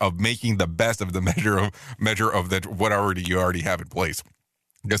matter of making the best of the measure of that what you already have in place.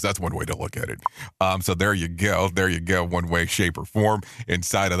 I guess that's one way to look at it. So there you go. One way, shape, or form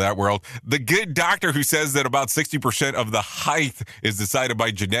inside of that world. The good doctor who says that about 60% of the height is decided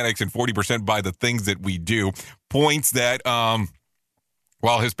by genetics and 40% by the things that we do, points that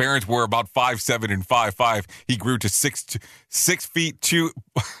while his parents were about 5'7" and 5'5", he grew to 6 feet 2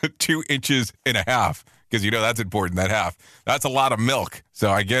 inches and a half. Because that's important, that half. That's a lot of milk. So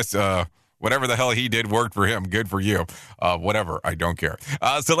I guess whatever the hell he did worked for him. Good for you. Whatever. I don't care.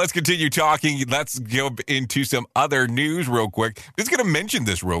 So let's continue talking. Let's go into some other news real quick. I'm just going to mention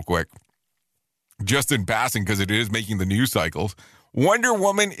this real quick, just in passing, because it is making the news cycles. Wonder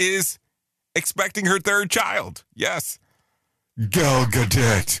Woman is expecting her third child. Yes. Gal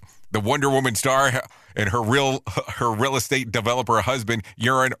Gadot, the Wonder Woman star, and her real estate developer husband,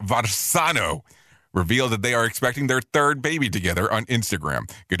 Yaron Varsano, revealed that they are expecting their third baby together on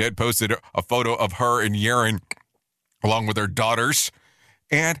Instagram. Gadot posted a photo of her and Yaron along with their daughters,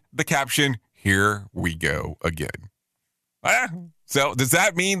 and the caption, "Here we go again." So does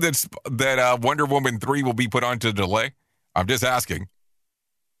that mean that Wonder Woman 3 will be put on to delay? I'm just asking.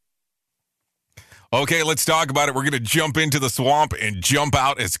 Okay, let's talk about it. We're going to jump into the swamp and jump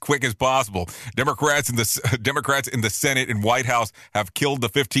out as quick as possible. Democrats in the Senate and White House have killed the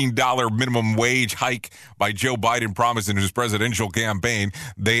 $15 minimum wage hike by Joe Biden promised in his presidential campaign.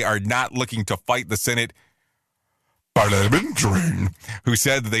 They are not looking to fight the Senate parliamentarian who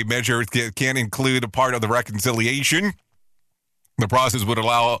said that they measure can include a part of the reconciliation. The process would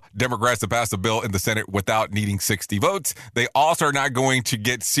allow Democrats to pass a bill in the Senate without needing 60 votes. They also are not going to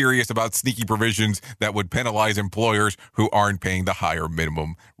get serious about sneaky provisions that would penalize employers who aren't paying the higher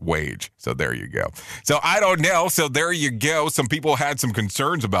minimum wage. So there you go. So I don't know. So there you go. Some people had some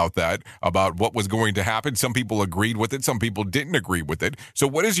concerns about that, about what was going to happen. Some people agreed with it. Some people didn't agree with it. So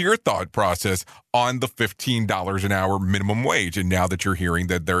what is your thought process on the $15 an hour minimum wage? And now that you're hearing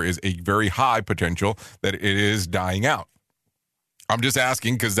that there is a very high potential that it is dying out. I'm just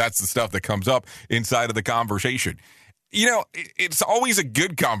asking because that's the stuff that comes up inside of the conversation. It's always a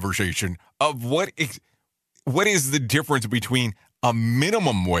good conversation of what is the difference between a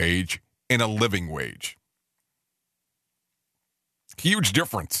minimum wage and a living wage. Huge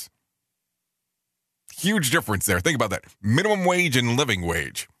difference. Huge difference there. Think about that. Minimum wage and living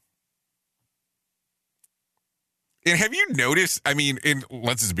wage. And have you noticed,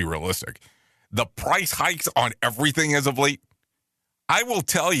 let's just be realistic, the price hikes on everything as of late? I will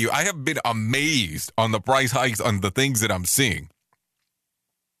tell you, I have been amazed on the price hikes on the things that I'm seeing.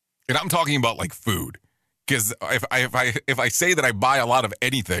 And I'm talking about like food. Because if I say that I buy a lot of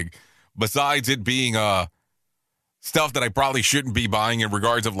anything, besides it being stuff that I probably shouldn't be buying in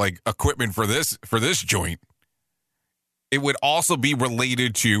regards of like equipment for this joint, it would also be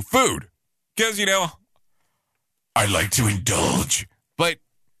related to food. Because, I like to indulge. But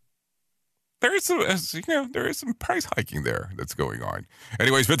there is some price hiking there that's going on.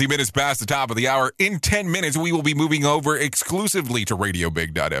 Anyways, 50 minutes past the top of the hour. In 10 minutes, we will be moving over exclusively to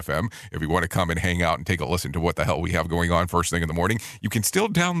RadioBig.fm. If you want to come and hang out and take a listen to what the hell we have going on first thing in the morning, you can still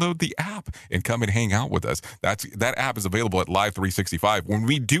download the app and come and hang out with us. That app is available at Live 365. When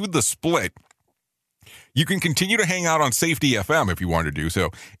we do the split, you can continue to hang out on Safety FM if you want to do so.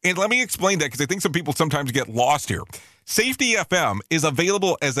 And let me explain that, because I think some people sometimes get lost here. Safety FM is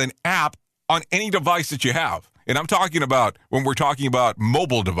available as an app on any device that you have. And I'm talking about when we're talking about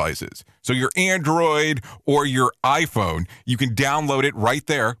mobile devices. So your Android or your iPhone, you can download it right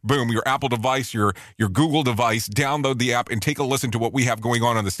there. Boom, your Apple device, your Google device, download the app and take a listen to what we have going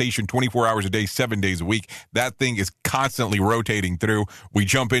on the station 24 hours a day, 7 days a week. That thing is constantly rotating through. We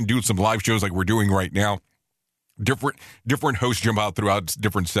jump in, do some live shows like we're doing right now. Different hosts jump out throughout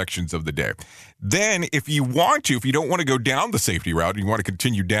different sections of the day. Then if you don't want to go down the safety route, and you want to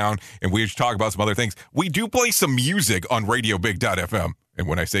continue down and we just talk about some other things, we do play some music on RadioBig.fm. And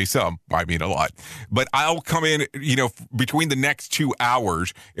when I say some, I mean a lot. But I'll come in, between the next 2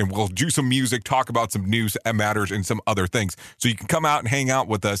 hours, and we'll do some music, talk about some news matters and some other things. So you can come out and hang out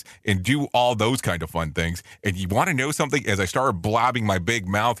with us and do all those kind of fun things. And you want to know something? As I started blabbing my big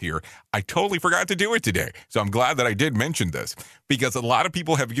mouth here, I totally forgot to do it today. So I'm glad that I did mention this, because a lot of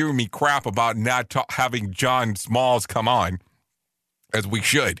people have given me crap about not having John Smalls come on, as we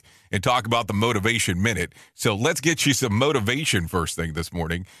should, and talk about the Motivation Minute. So let's get you some motivation first thing this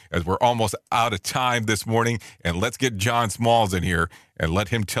morning, as we're almost out of time this morning. And let's get John Smalls in here and let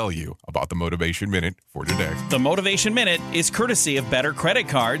him tell you about the Motivation Minute for today. The Motivation Minute is courtesy of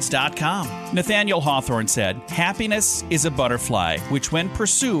BetterCreditCards.com. Nathaniel Hawthorne said, "Happiness is a butterfly, which when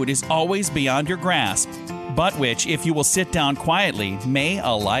pursued is always beyond your grasp, but which, if you will sit down quietly, may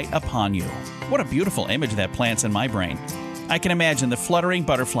alight upon you." What a beautiful image that plants in my brain. I can imagine the fluttering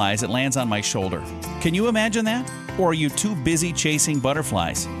butterflies that lands on my shoulder. Can you imagine that? Or are you too busy chasing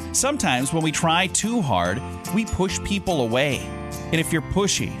butterflies? Sometimes when we try too hard, we push people away. And if you're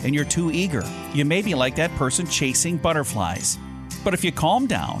pushy and you're too eager, you may be like that person chasing butterflies. But if you calm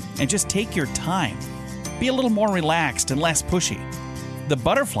down and just take your time, be a little more relaxed and less pushy, the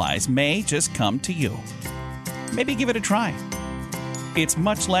butterflies may just come to you. Maybe give it a try. It's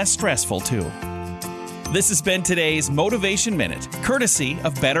much less stressful too. This has been today's Motivation Minute, courtesy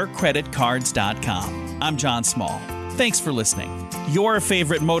of BetterCreditCards.com. I'm John Small. Thanks for listening. Your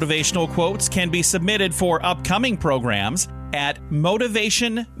favorite motivational quotes can be submitted for upcoming programs at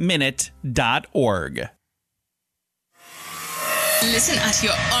motivationminute.org. Listen at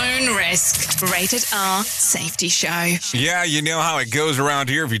your own risk. Rated R Safety Show. Yeah, you know how it goes around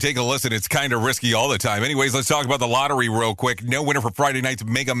here. If you take a listen, it's kind of risky all the time. Anyways, let's talk about the lottery real quick. No winner for Friday night's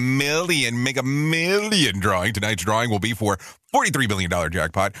Mega Million drawing. Tonight's drawing will be for $43 million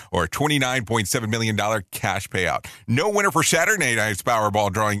jackpot or a $29.7 million cash payout. No winner for Saturday night's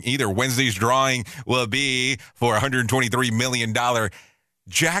Powerball drawing either. Wednesday's drawing will be for $123 million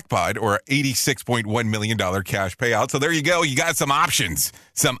jackpot or $86.1 million cash payout. So there you go. You got some options.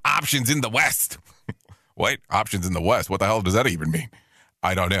 Some options in the West. What? Options in the West? What the hell does that even mean?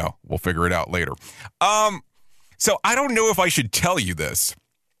 I don't know. We'll figure it out later. So I don't know if I should tell you this.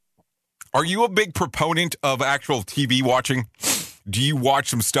 Are you a big proponent of actual TV watching? Do you watch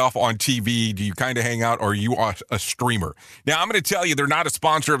some stuff on TV? Do you kind of hang out, or are you a streamer? Now, I'm going to tell you, they're not a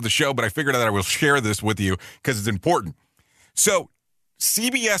sponsor of the show, but I figured that I will share this with you because it's important. So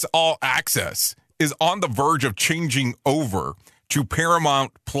CBS All Access is on the verge of changing over to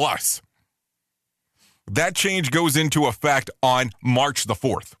Paramount Plus. That change goes into effect on March the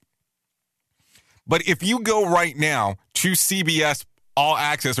 4th. But if you go right now to CBS All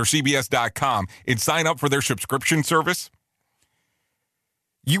Access or CBS.com and sign up for their subscription service,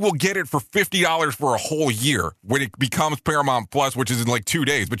 you will get it for $50 for a whole year when it becomes Paramount Plus, which is in like 2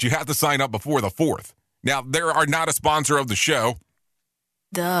 days. But you have to sign up before the 4th. Now, they are not a sponsor of the show.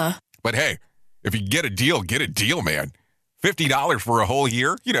 Duh. But hey, if you get a deal, man. $50 for a whole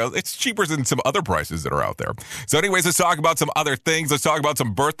year, it's cheaper than some other prices that are out there. So anyways, let's talk about some other things. Let's talk about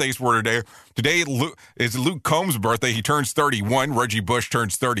some birthdays for today. Today is Luke Combs' birthday. He turns 31. Reggie Bush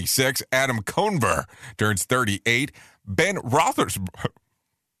turns 36. Adam Cohnver turns 38. Ben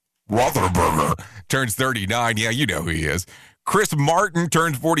Roethlisberger turns 39. Yeah, you know who he is. Chris Martin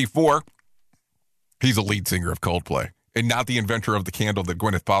turns 44. He's a lead singer of Coldplay and not the inventor of the candle that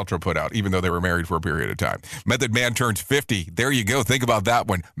Gwyneth Paltrow put out, even though they were married for a period of time. Method Man turns 50. There you go. Think about that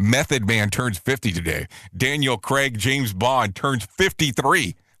one. Method Man turns 50 today. Daniel Craig, James Bond, turns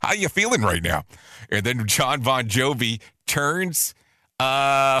 53. How you feeling right now? And then John Bon Jovi turns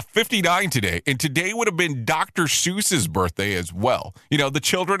 59 today. And today would have been Dr. Seuss's birthday as well. You know, the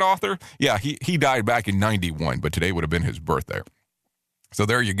children author? Yeah, he died back in 91, but today would have been his birthday. So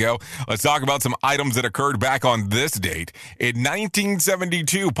there you go. Let's talk about some items that occurred back on this date. In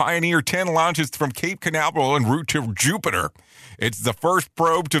 1972, Pioneer 10 launches from Cape Canaveral en route to Jupiter. It's the first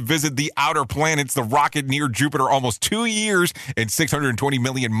probe to visit the outer planets. The rocket neared Jupiter almost 2 years, and 620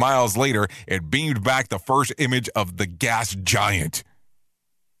 million miles later, it beamed back the first image of the gas giant.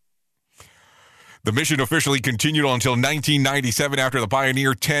 The mission officially continued until 1997 after the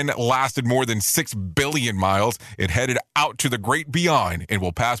Pioneer 10 lasted more than 6 billion miles. It headed out to the great beyond and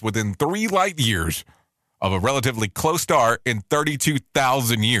will pass within 3 light years of a relatively close star in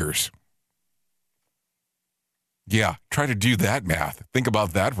 32,000 years. Yeah, try to do that math. Think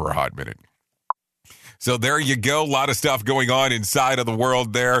about that for a hot minute. So there you go. A lot of stuff going on inside of the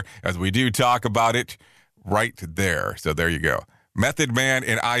world there as we do talk about it right there. So there you go. Method Man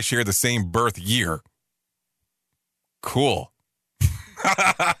and I share the same birth year. Cool.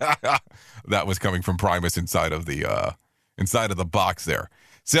 That was coming from Primus inside of the box there.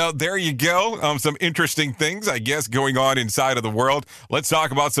 So there you go. Some interesting things, I guess, going on inside of the world. Let's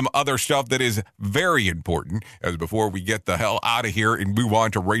talk about some other stuff that is very important as before we get the hell out of here and move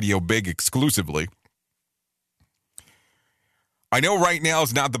on to Radio Big exclusively. I know right now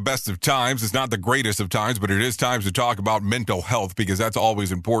is not the best of times. It's not the greatest of times, but it is times to talk about mental health because that's always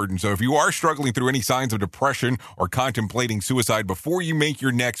important. So if you are struggling through any signs of depression or contemplating suicide before you make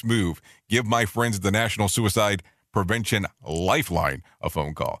your next move, give my friends at the National Suicide Prevention Lifeline a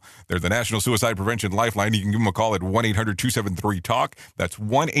phone call. They're the National Suicide Prevention Lifeline. You can give them a call at 1-800-273-TALK. That's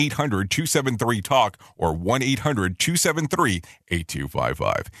 1-800-273-TALK or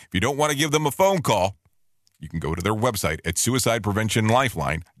 1-800-273-8255. If you don't want to give them a phone call, you can go to their website at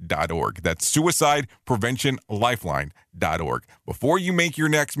suicidepreventionlifeline.org. That's suicidepreventionlifeline.org. Before you make your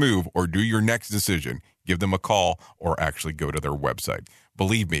next move or do your next decision, give them a call or actually go to their website.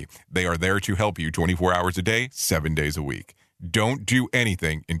 Believe me, they are there to help you 24 hours a day, 7 days a week. Don't do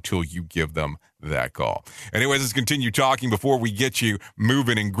anything until you give them that call. Anyways, let's continue talking before we get you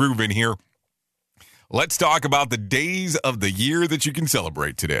moving and grooving here. Let's talk about the days of the year that you can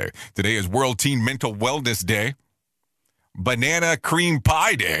celebrate today. Today is World Teen Mental Wellness Day, Banana Cream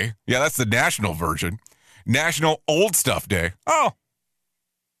Pie Day. Yeah, that's the national version. National Old Stuff Day. Oh,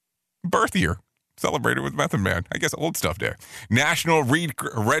 birth year. Celebrated with Method Man. I guess Old Stuff Day. National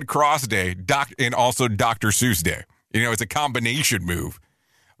Red Cross Day, and also Dr. Seuss Day. You know, it's a combination move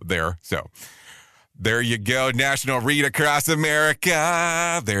there. So there you go. National Read Across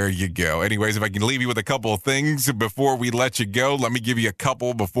America. There you go. Anyways, if I can leave you with a couple of things before we let you go, let me give you a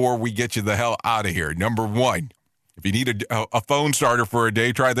couple before we get you the hell out of here. Number one, if you need a phone starter for a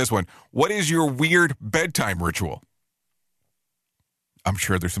day, try this one. What is your weird bedtime ritual? I'm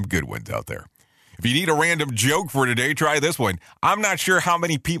sure there's some good ones out there. If you need a random joke for today, try this one. I'm not sure how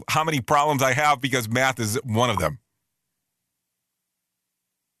many problems I have because math is one of them.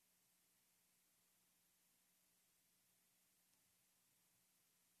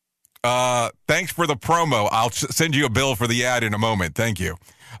 Thanks for the promo. I'll send you a bill for the ad in a moment. Thank you.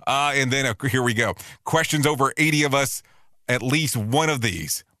 And then here we go. Questions over 80 of us, at least one of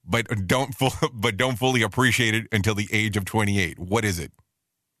these, but don't fully appreciate it until the age of 28. What is it?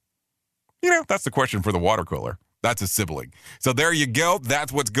 You know, that's the question for the water cooler. That's a sibling. So there you go.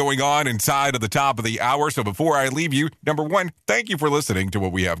 That's what's going on inside of the top of the hour. So before I leave you, number one, thank you for listening to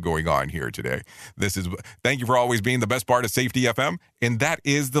what we have going on here today. Thank you for always being the best part of Safety FM, and that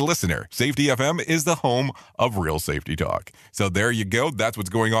is the listener. Safety FM is the home of real safety talk. So there you go. That's what's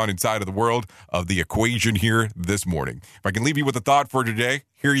going on inside of the world of the equation here this morning. If I can leave you with a thought for today,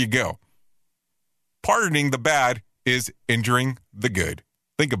 here you go. Pardoning the bad is injuring the good.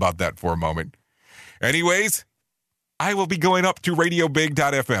 Think about that for a moment. Anyways, I will be going up to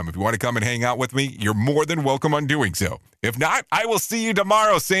radiobig.fm. If you want to come and hang out with me, you're more than welcome on doing so. If not, I will see you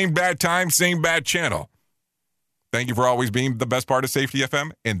tomorrow. Same bad time, same bad channel. Thank you for always being the best part of Safety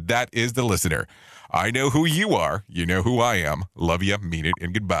FM, and that is the listener. I know who you are. You know who I am. Love you, mean it,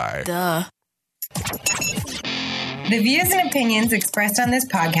 and goodbye. Duh. The views and opinions expressed on this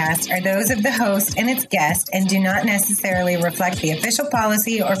podcast are those of the host and its guest and do not necessarily reflect the official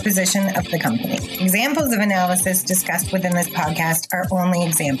policy or position of the company. Examples of analysis discussed within this podcast are only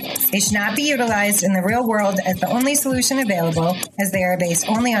examples. They should not be utilized in the real world as the only solution available, as they are based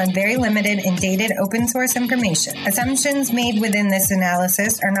only on very limited and dated open source information. Assumptions made within this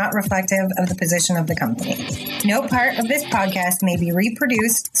analysis are not reflective of the position of the company. No part of this podcast may be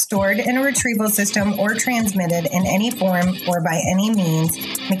reproduced, stored in a retrieval system, or transmitted in any any form or by any means,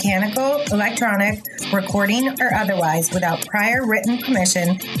 mechanical, electronic, recording, or otherwise, without prior written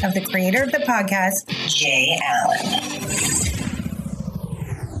permission of the creator of the podcast, Jay Allen.